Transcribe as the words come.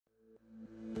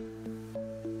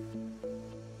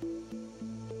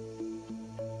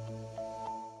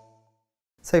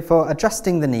So for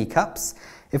adjusting the knee cups,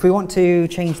 if we want to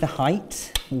change the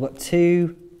height, we've got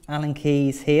 2 Allen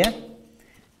keys here.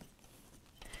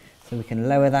 So we can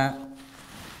lower that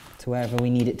to wherever we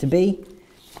need it to be.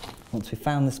 Once we've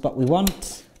found the spot we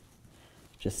want,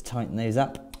 just tighten those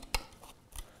up.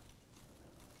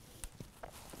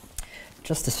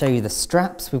 Just to show you the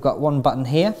straps, we've got 1 button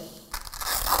here,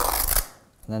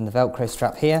 and then the Velcro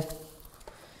strap here.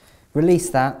 Release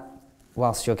that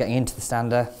whilst you're getting into the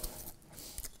stander,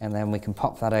 and then we can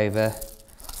pop that over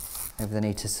the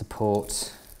knee to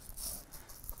support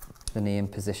the knee in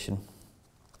position.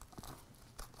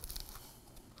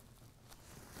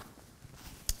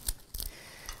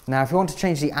 Now if we want to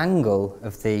change the angle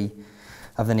of the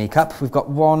knee cup, we've got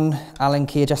 1 Allen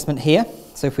key adjustment here.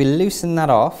 So if we loosen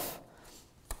that off,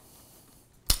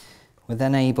 we're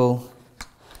then able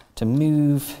to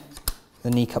move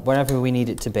the knee cup wherever we need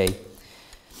it to be.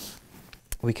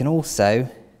 We can also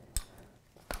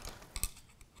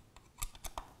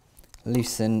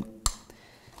loosen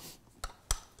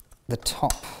the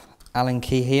top Allen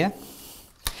key here,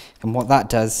 and what that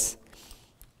does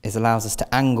is allows us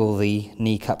to angle the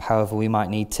knee cup however we might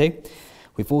need to.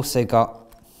 We've also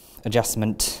got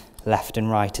adjustment left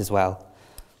and right as well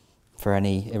for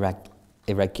any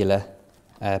irregular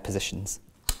positions.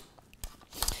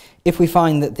 If we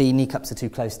find that the knee cups are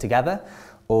too close together,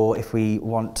 or if we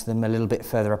want them a little bit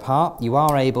further apart, you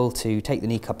are able to take the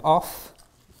knee cup off,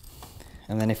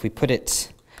 and then if we put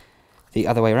it the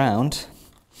other way around,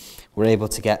 we're able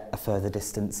to get a further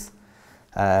distance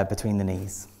between the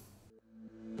knees.